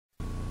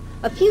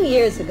A few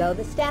years ago,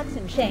 the stacks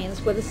and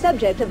chains were the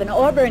subject of an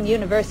Auburn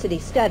University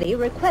study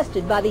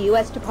requested by the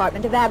U.S.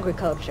 Department of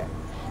Agriculture.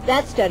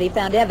 That study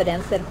found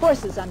evidence that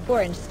horses on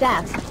 4-inch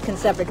stacks can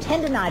suffer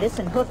tendinitis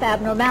and hoof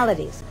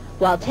abnormalities,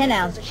 while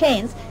 10-ounce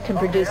chains can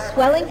produce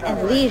swelling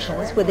and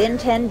lesions within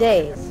 10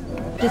 days.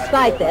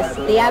 Despite this,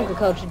 the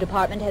Agriculture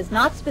Department has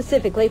not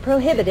specifically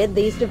prohibited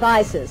these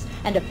devices,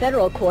 and a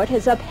federal court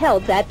has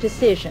upheld that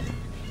decision.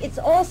 It's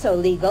also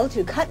legal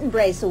to cut and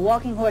brace a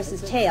walking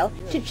horse's tail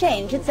to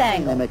change its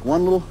angle. They make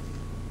one little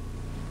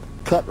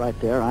cut right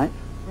there, right?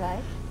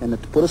 Right. And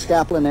to put a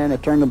scalpel in there, and they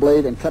turn the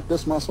blade and cut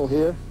this muscle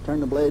here, turn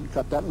the blade,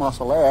 cut that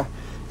muscle there,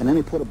 and then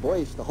they put a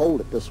brace to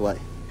hold it this way.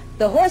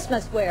 The horse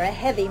must wear a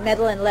heavy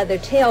metal and leather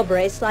tail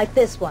brace like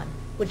this one,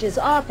 which is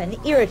often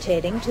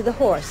irritating to the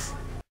horse.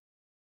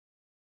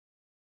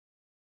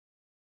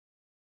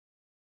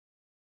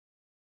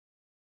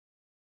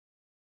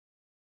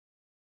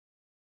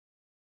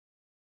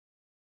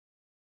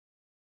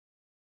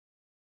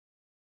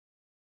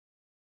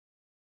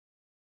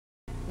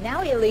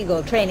 Now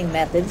illegal training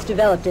methods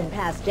developed in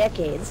past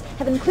decades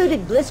have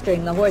included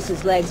blistering the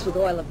horse's legs with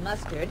oil of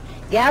mustard,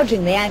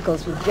 gouging the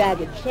ankles with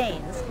jagged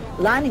chains,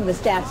 lining the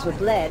stacks with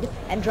lead,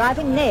 and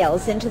driving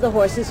nails into the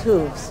horse's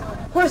hooves.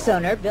 Horse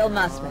owner Bill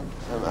Mussman.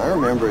 I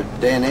remember a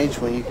day and age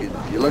when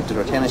you looked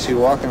at a Tennessee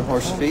walking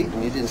horse's feet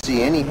and you didn't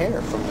see any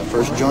hair from the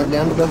first joint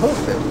down to the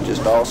hoof. It was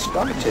just all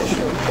scar tissue.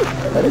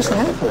 That doesn't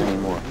happen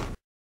anymore.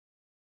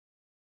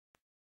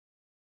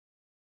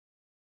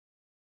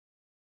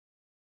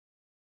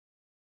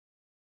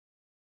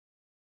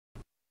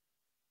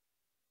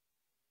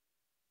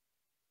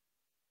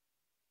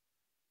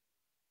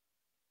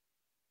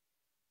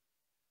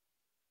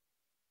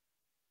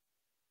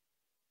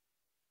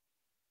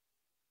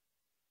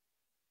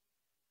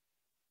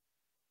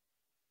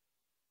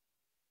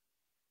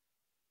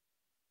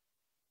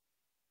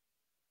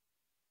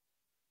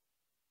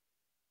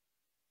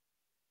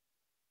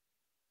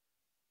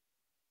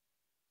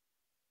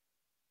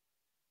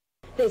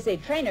 They say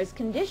trainers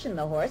condition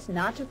the horse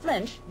not to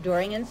flinch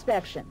during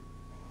inspection.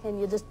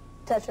 And you just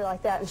touch her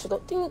like that and she'll go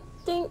ding,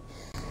 ding.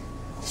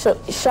 She'll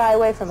shy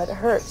away from it. It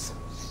hurts.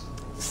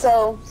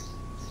 So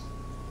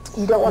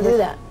you don't want to do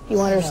that. You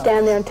want her to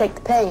stand there and take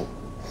the pain.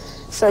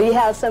 So you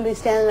have somebody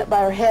standing up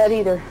by her head,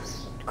 either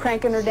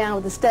cranking her down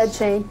with a stud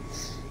chain,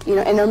 you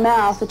know, in her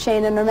mouth, a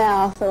chain in her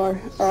mouth, or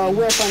a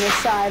whip on her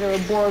side, or a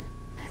board.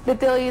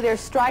 But they'll either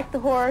strike the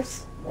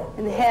horse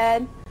in the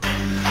head,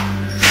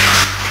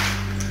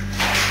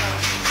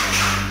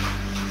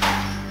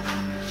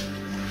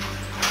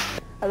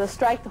 or they'll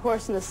strike the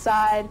horse in the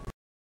side,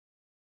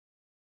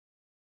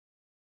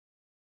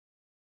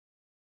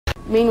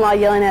 meanwhile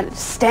yelling at it,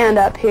 stand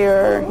up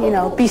here, you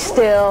know, be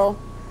still,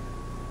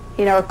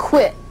 you know, or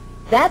quit.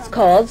 That's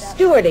called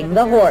stewarding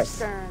the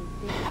horse.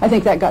 I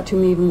think that got to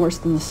me even worse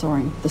than the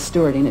soaring, the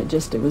stewarding.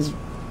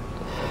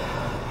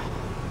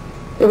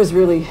 It was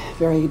really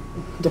very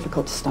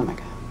difficult to stomach.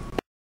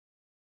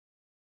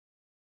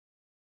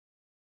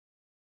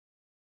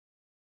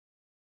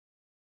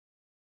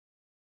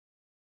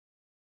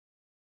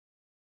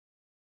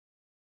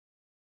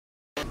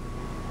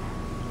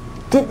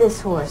 Did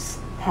this horse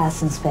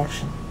pass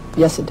inspection?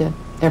 Yes, it did,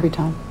 every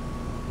time.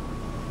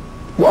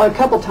 Well, a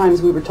couple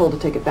times we were told to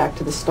take it back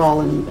to the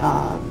stall and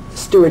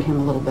steward him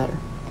a little better.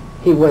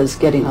 He was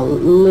getting a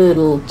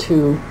little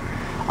too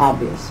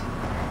obvious.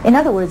 In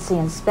other words, the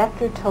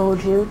inspector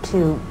told you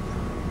to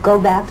go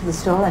back to the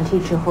stall and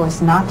teach your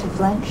horse not to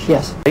flinch?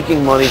 Yes.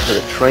 Making money for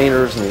the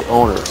trainers and the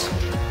owners.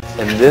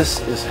 And this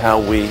is how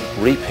we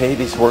repay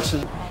these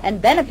horses. And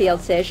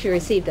Benefield says she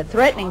received a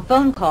threatening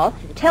phone call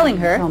telling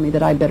her Tell me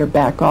that I better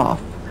back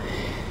off.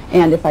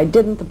 And if I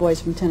didn't, the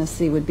boys from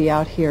Tennessee would be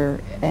out here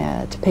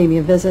to pay me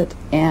a visit,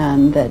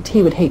 and that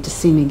he would hate to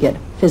see me get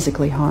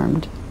physically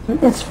harmed.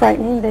 It's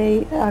frightening.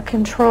 They are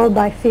controlled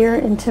by fear,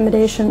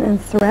 intimidation,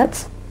 and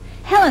threats.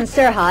 Helen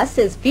Serhas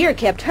says fear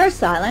kept her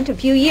silent a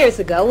few years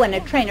ago when a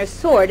trainer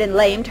soared and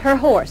lamed her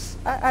horse.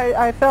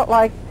 I felt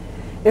like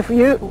if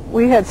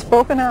we had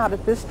spoken out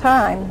at this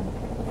time,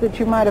 that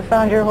you might have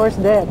found your horse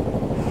dead.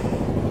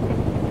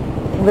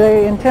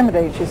 They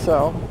intimidate you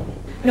so.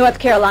 North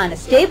Carolina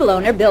stable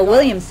owner Bill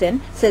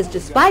Williamson says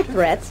despite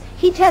threats,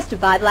 he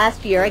testified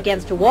last year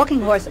against a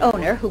walking horse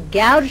owner who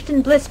gouged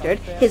and blistered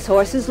his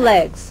horse's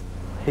legs.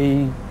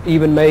 He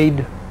even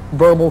made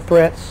verbal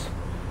threats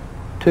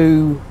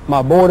to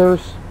my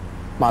boarders,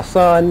 my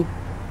son,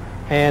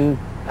 and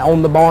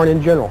on the barn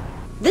in general.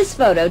 This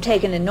photo,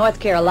 taken in North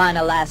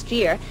Carolina last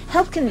year,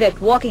 helped convict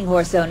walking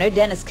horse owner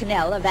Dennis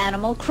Cannell of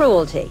animal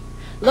cruelty.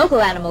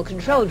 Local Animal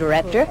Control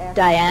Director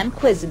Diane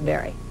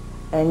Quisenberry.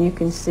 And you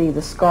can see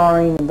the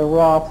scarring in the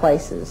raw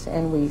places,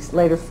 and we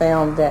later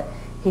found that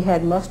he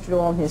had mustard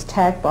oil in his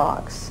tack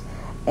box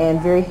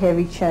and very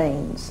heavy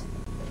chains.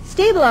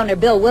 Stable owner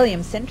Bill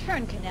Williamson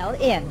turned Cannell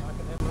in.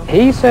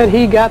 He said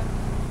he got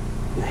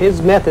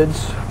his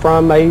methods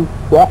from a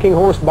walking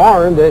horse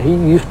barn that he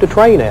used to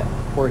train at,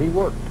 where he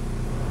worked.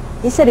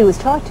 He said he was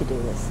taught to do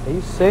this.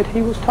 He said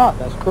he was taught,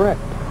 that's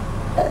correct.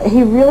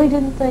 He really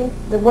didn't think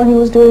that what he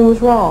was doing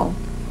was wrong.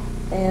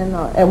 And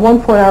at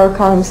one point I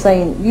recall him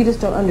saying, "You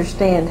just don't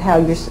understand how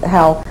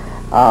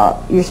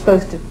you're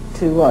supposed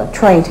to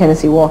train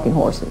Tennessee walking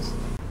horses."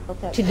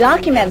 To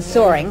document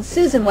soaring,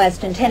 Susan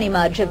West and Tenny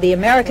Mudge of the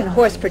American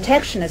Horse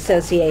Protection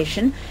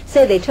Association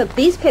say they took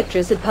these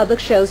pictures at public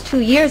shows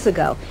 2 years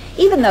ago,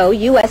 even though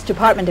U.S.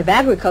 Department of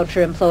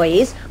Agriculture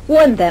employees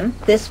warned them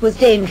this was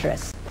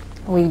dangerous.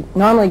 We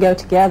normally go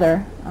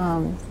together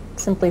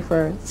simply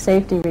for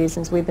safety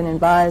reasons. We've been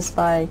advised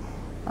by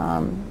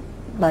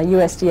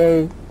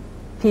USDA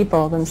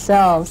people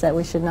themselves that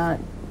we should not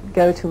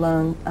go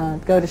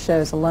to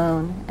shows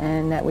alone,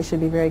 and that we should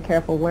be very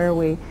careful where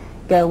we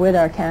go with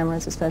our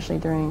cameras, especially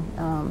during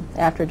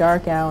after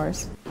dark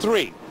hours.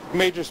 3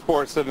 major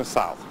sports in the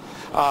South: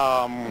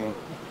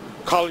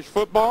 college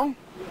football,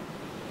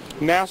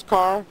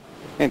 NASCAR,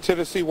 and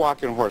Tennessee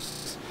walking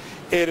horses.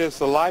 It is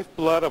the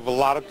lifeblood of a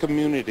lot of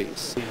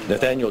communities.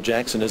 Nathanael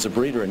Jackson is a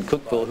breeder in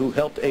Cookeville who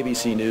helped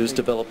ABC News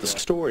develop the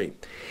story.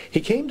 He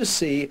came to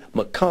see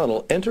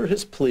McConnell enter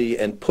his plea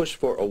and push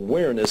for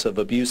awareness of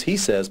abuse he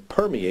says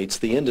permeates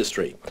the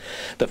industry.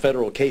 The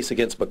federal case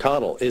against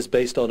McConnell is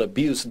based on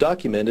abuse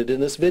documented in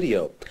this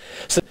video.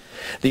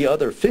 The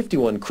other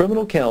 51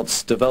 criminal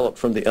counts developed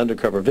from the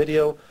undercover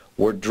video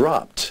were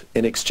dropped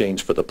in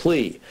exchange for the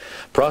plea.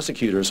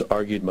 Prosecutors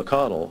argued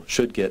McConnell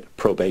should get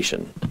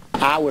probation.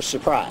 I was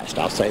surprised,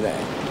 I'll say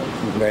that.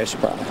 Very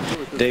surprised.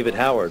 David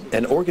Howard,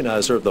 an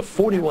organizer of the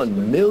 $41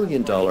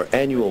 million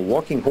annual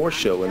walking horse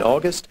show in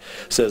August,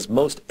 says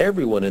most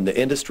everyone in the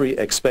industry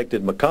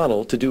expected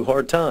McConnell to do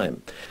hard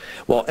time.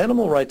 While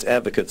animal rights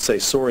advocates say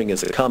soaring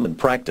is a common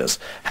practice,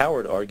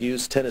 Howard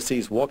argues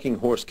Tennessee's walking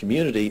horse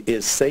community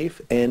is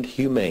safe and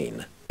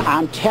humane.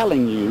 I'm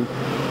telling you,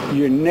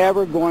 you're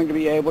never going to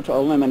be able to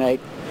eliminate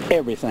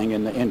everything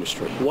in the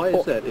industry. Why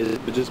is that? Is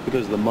it just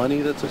because of the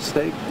money that's at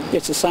stake?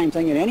 It's the same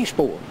thing in any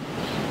sport.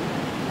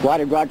 Why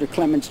did Roger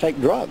Clemens take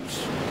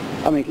drugs?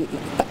 I mean,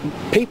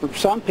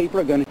 some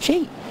people are going to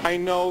cheat. I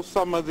know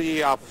some of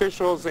the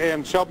officials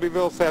in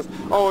Shelbyville says,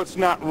 oh, it's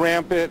not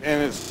rampant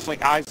and it's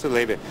like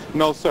isolated.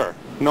 No, sir.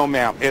 No,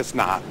 ma'am, it's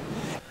not.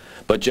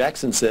 But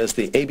Jackson says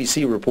the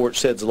ABC report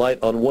sheds light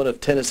on one of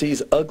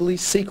Tennessee's ugly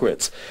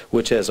secrets,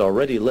 which has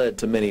already led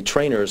to many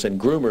trainers and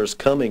groomers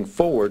coming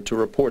forward to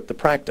report the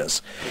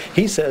practice.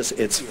 He says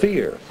it's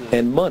fear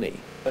and money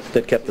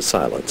that kept the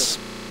silence.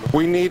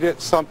 We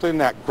needed something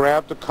that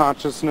grabbed the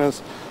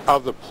consciousness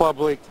of the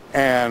public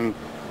and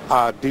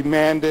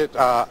demanded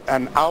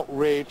an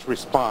outraged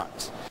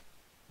response.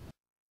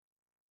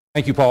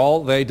 Thank you,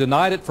 Paul. They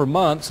denied it for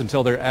months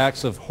until their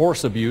acts of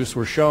horse abuse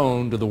were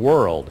shown to the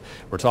world.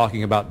 We're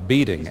talking about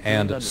beating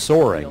and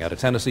soaring at a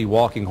Tennessee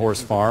walking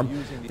horse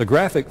farm. The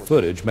graphic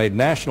footage made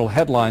national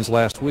headlines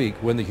last week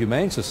when the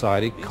Humane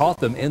Society caught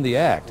them in the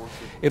act.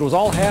 It was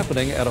all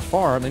happening at a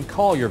farm in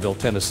Collierville,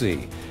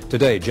 Tennessee.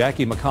 Today,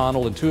 Jackie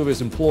McConnell and 2 of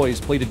his employees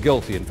pleaded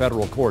guilty in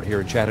federal court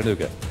here in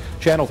Chattanooga.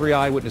 Channel 3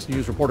 Eyewitness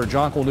News reporter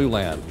Jonquil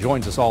Newland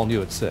joins us all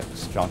new at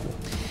 6. Jonquil.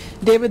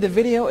 David, the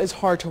video is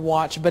hard to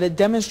watch, but it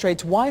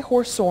demonstrates why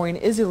horse soaring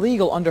is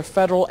illegal under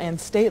federal and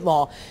state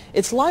law.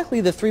 It's likely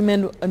the 3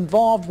 men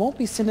involved won't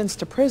be sentenced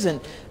to prison,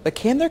 but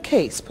can their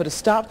case put a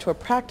stop to a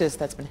practice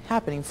that's been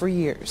happening for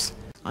years?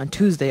 On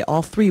Tuesday,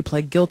 all 3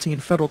 pled guilty in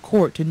federal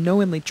court to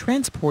knowingly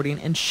transporting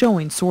and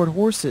showing soared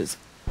horses.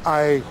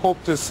 I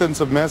hope this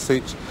sends a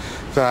message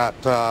that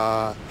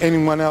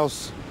anyone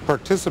else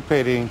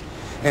participating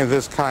in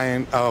this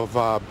kind of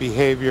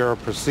behavior or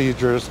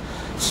procedures,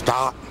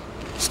 stop.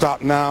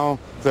 Stop now.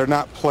 They're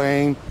not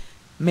playing.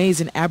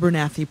 Mays and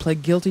Abernathy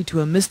pled guilty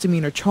to a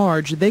misdemeanor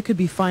charge. They could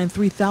be fined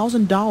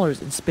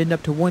 $3,000 and spend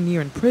up to 1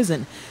 year in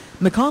prison.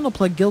 McConnell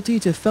pled guilty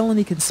to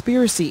felony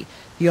conspiracy.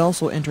 He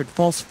also entered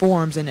false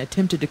forms and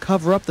attempted to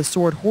cover up the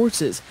soared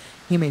horses.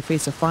 He may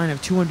face a fine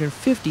of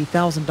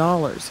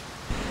 $250,000.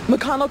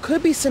 McConnell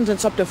could be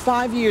sentenced up to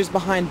 5 years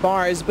behind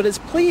bars, but his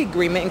plea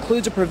agreement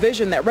includes a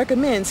provision that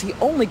recommends he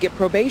only get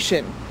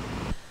probation.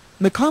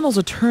 McConnell's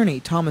attorney,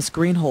 Thomas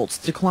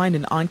Greenholtz, declined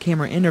an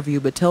on-camera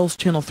interview but tells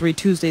Channel 3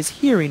 Tuesday's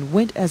hearing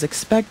went as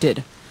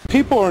expected.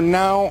 People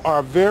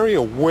are very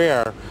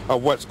aware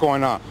of what's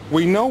going on.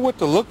 We know what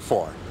to look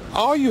for.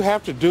 All you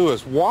have to do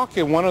is walk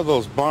in one of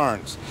those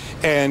barns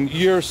and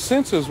your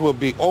senses will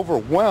be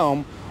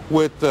overwhelmed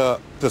with the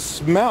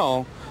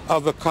smell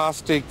of the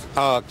caustic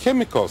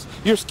chemicals.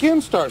 Your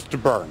skin starts to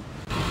burn.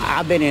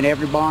 I've been in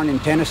every barn in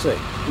Tennessee.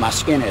 My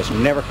skin has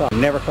never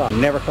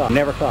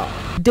caught.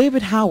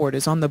 David Howard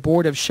is on the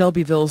board of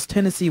Shelbyville's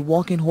Tennessee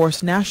Walking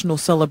Horse National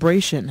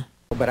Celebration.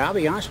 But I'll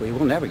be honest with you,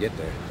 we'll never get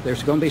there.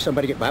 There's going to be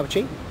somebody get by with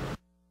cheating.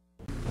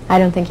 I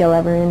don't think you'll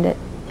ever end it,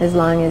 as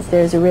long as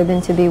there's a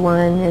ribbon to be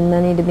won and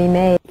money to be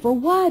made. For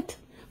what?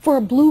 For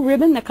a blue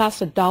ribbon that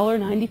costs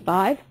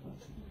 $1.95?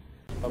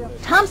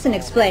 Thompson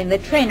explained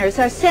that trainers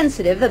are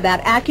sensitive about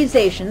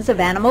accusations of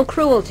animal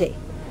cruelty.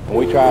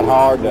 We tried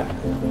hard to,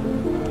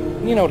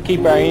 to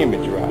keep our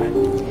image right,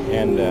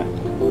 and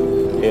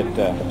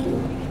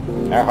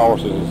our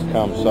horses have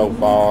come so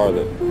far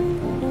that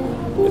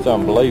it's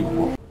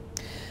unbelievable.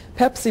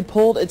 Pepsi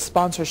pulled its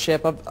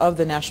sponsorship of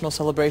the national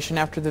celebration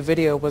after the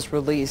video was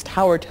released.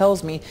 Howard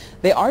tells me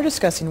they are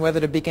discussing whether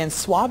to begin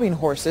swabbing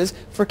horses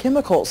for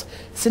chemicals.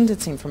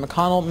 Sentencing for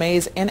McConnell,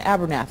 Mays, and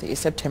Abernathy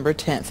September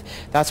 10th.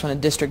 That's when a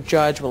district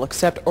judge will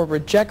accept or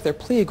reject their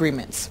plea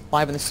agreements.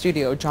 Live in the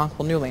studio,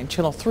 Jonquil Newland,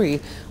 Channel 3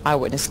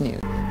 Eyewitness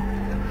News.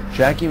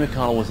 Jackie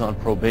McConnell was on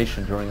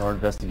probation during our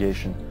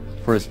investigation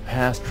for his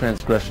past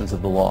transgressions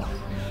of the law.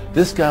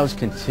 This guy was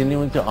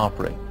continuing to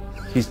operate.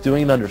 He's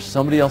doing it under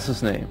somebody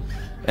else's name,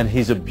 and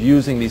he's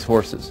abusing these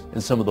horses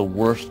in some of the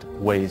worst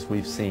ways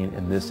we've seen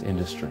in this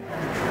industry.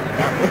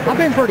 I've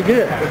been pretty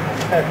good.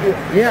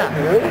 Yeah.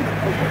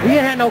 You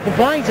ain't had no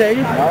complaints, have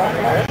you?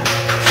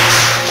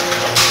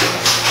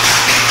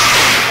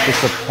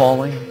 It's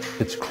appalling,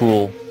 it's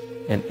cruel,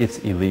 and it's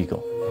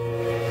illegal.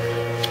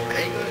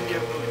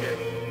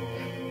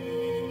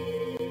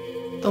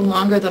 The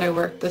longer that I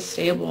worked this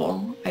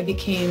stable, I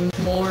became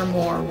more and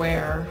more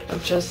aware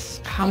of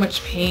just how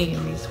much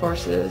pain these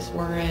horses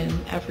were in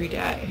every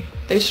day.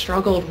 They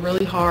struggled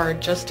really hard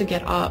just to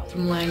get up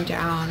from laying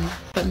down,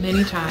 but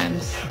many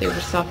times they were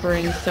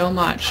suffering so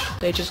much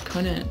they just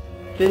couldn't.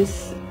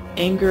 This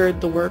angered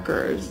the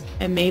workers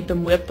and made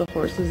them whip the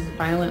horses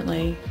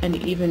violently and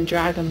even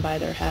drag them by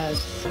their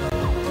heads.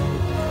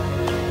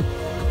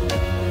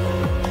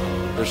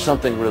 There's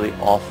something really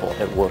awful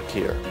at work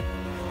here.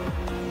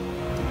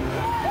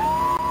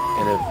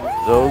 And if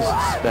those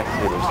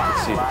spectators could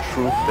see the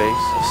true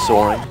face of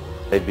soaring,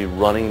 they'd be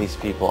running these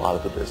people out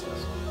of the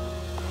business.